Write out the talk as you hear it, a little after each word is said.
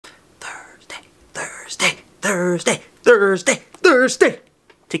Thursday, Thursday, Thursday.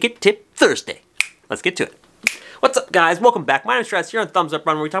 Ticket Tip Thursday. Let's get to it. What's up, guys? Welcome back. My name is Stress here on Thumbs Up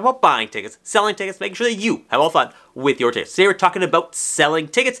Run, where we talk about buying tickets, selling tickets, making sure that you have all fun with your tickets. Today we're talking about selling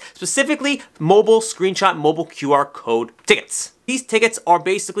tickets, specifically mobile screenshot, mobile QR code tickets. These tickets are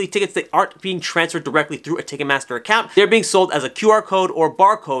basically tickets that aren't being transferred directly through a Ticketmaster account. They're being sold as a QR code or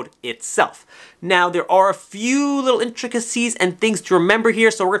barcode itself. Now, there are a few little intricacies and things to remember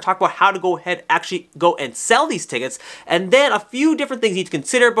here, so we're going to talk about how to go ahead, actually go and sell these tickets, and then a few different things you need to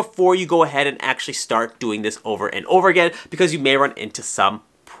consider before you go ahead and actually start doing this over and over again, because you may run into some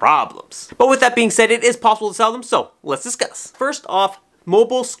problems. But with that being said, it is possible to sell them, so let's discuss. First off,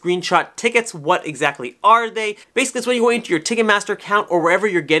 mobile screenshot tickets. What exactly are they? Basically, it's when you go into your Ticketmaster account or wherever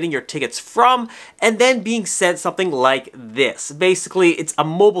you're getting your tickets from, and then being sent something like this. Basically, it's a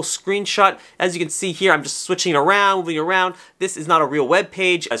mobile screenshot. As you can see here, I'm just switching it around, moving around. This is not a real web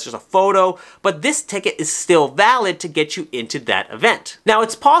page, it's just a photo, but this ticket is still valid to get you into that event. Now,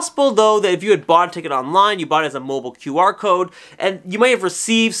 it's possible though that if you had bought a ticket online, you bought it as a mobile QR code, and you may have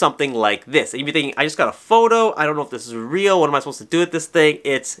received something like this. And you'd be thinking, I just got a photo, I don't know if this is real, what am I supposed to do with this thing?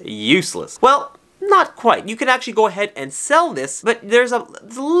 It's useless. Well, not quite. You can actually go ahead and sell this, but there's a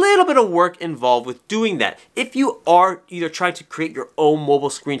little bit of work involved with doing that. If you are either trying to create your own mobile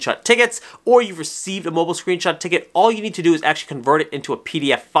screenshot tickets, or you've received a mobile screenshot ticket, all you need to do is actually convert it into a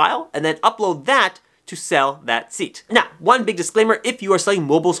PDF file and then upload that to sell that seat. Now, one big disclaimer, if you are selling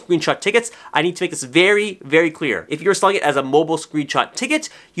mobile screenshot tickets, I need to make this very, very clear. If you're selling it as a mobile screenshot ticket,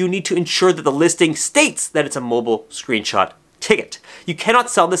 you need to ensure that the listing states that it's a mobile screenshot ticket. You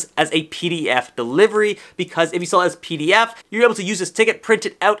cannot sell this as a PDF delivery, because if you sell it as PDF, you're able to use this ticket, print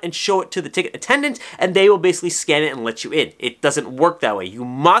it out, and show it to the ticket attendant, and they will basically scan it and let you in. It doesn't work that way. You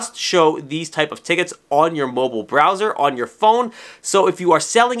must show these type of tickets on your mobile browser, on your phone. So if you are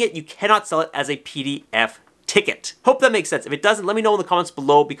selling it, you cannot sell it as a PDF ticket. Hope that makes sense. If it doesn't, let me know in the comments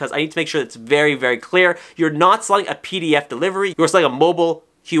below, because I need to make sure it's very, very clear. You're not selling a PDF delivery, you're selling a mobile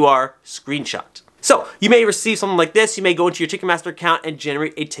QR screenshot. So, you may receive something like this. You may go into your Ticketmaster account and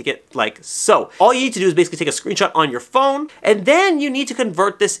generate a ticket like so. All you need to do is basically take a screenshot on your phone, and then you need to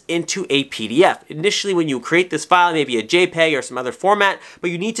convert this into a PDF. Initially, when you create this file, it may be a JPEG or some other format, but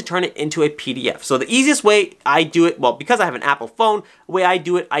you need to turn it into a PDF. So the easiest way I do it, well, because I have an Apple phone, the way I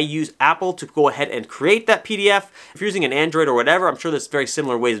do it, I use Apple to go ahead and create that PDF. If you're using an Android or whatever, I'm sure there's very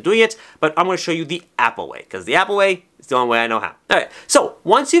similar ways of doing it, but I'm going to show you the Apple way, because the Apple way, it's the only way I know how. All right, so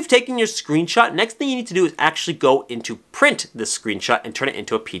once you've taken your screenshot, next thing you need to do is actually go into print this screenshot and turn it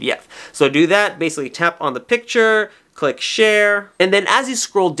into a PDF. So do that, basically tap on the picture, click share, and then as you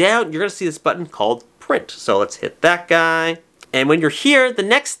scroll down, you're gonna see this button called print. So let's hit that guy. And when you're here, the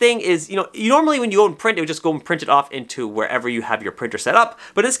next thing is, normally when you go and print, it would just go and print it off into wherever you have your printer set up.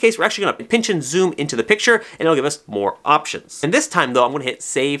 But in this case, we're actually gonna pinch and zoom into the picture, and it'll give us more options. And this time though, I'm gonna hit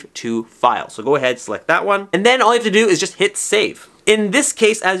save to file. So go ahead, select that one. And then all you have to do is just hit save. In this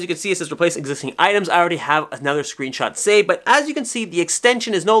case, as you can see, it says replace existing items. I already have another screenshot saved, but as you can see, the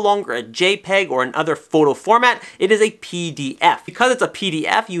extension is no longer a JPEG or another photo format. It is a PDF. Because it's a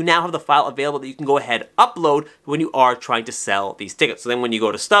PDF, you now have the file available that you can go ahead and upload when you are trying to sell these tickets. So then when you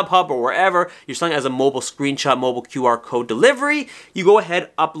go to StubHub or wherever, you're selling as a mobile screenshot, mobile QR code delivery, you go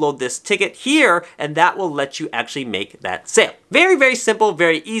ahead, upload this ticket here, and that will let you actually make that sale. Very, very simple,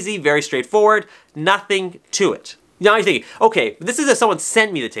 very easy, very straightforward, nothing to it. Now you're thinking, okay, this is if someone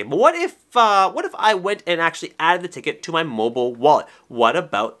sent me the ticket, but what if I went and actually added the ticket to my mobile wallet? What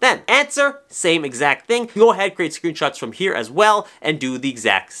about then? Answer, same exact thing. You go ahead, create screenshots from here as well, and do the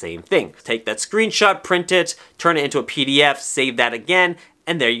exact same thing. Take that screenshot, print it, turn it into a PDF, save that again,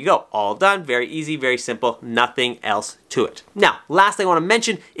 and there you go. All done. Very easy, very simple, nothing else to it. Now, last thing I want to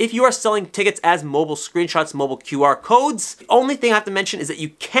mention, if you are selling tickets as mobile screenshots, mobile QR codes, the only thing I have to mention is that you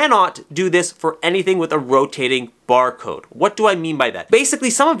cannot do this for anything with a rotating barcode. What do I mean by that? Basically,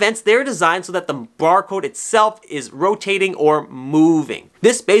 some events, they're designed so that the barcode itself is rotating or moving.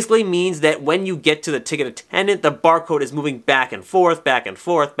 This basically means that when you get to the ticket attendant, the barcode is moving back and forth, back and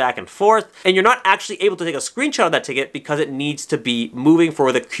forth, back and forth, and you're not actually able to take a screenshot of that ticket because it needs to be moving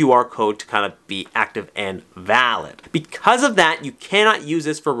for the QR code to kind of be active and valid. Because of that, you cannot use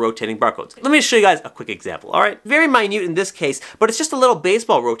this for rotating barcodes. Let me show you guys a quick example, all right? Very minute in this case, but it's just a little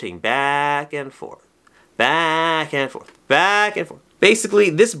baseball rotating back and forth, back and forth, back and forth. Basically,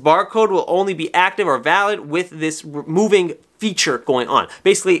 this barcode will only be active or valid with this moving feature going on.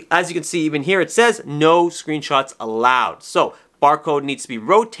 Basically, as you can see even here, it says no screenshots allowed. So barcode needs to be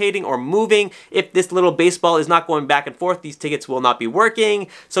rotating or moving. If this little baseball is not going back and forth, these tickets will not be working.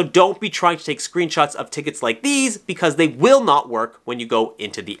 So don't be trying to take screenshots of tickets like these because they will not work when you go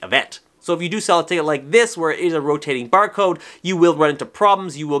into the event. So if you do sell a ticket like this, where it is a rotating barcode, you will run into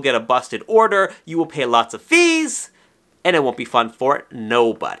problems, you will get a busted order, you will pay lots of fees, and it won't be fun for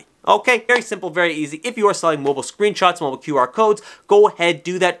nobody. Okay, very simple, very easy. If you are selling mobile screenshots, mobile QR codes, go ahead,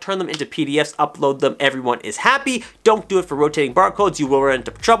 do that, turn them into PDFs, upload them, everyone is happy. Don't do it for rotating barcodes, you will run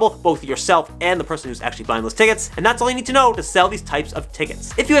into trouble, both yourself and the person who's actually buying those tickets. And that's all you need to know to sell these types of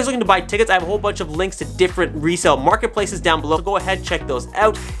tickets. If you guys are looking to buy tickets, I have a whole bunch of links to different resale marketplaces down below, so go ahead, check those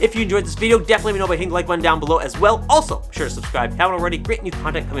out. If you enjoyed this video, definitely let me know by hitting the like button down below as well. Also, be sure to subscribe if you haven't already. Great new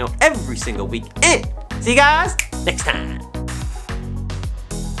content coming out every single week. And see you guys next time.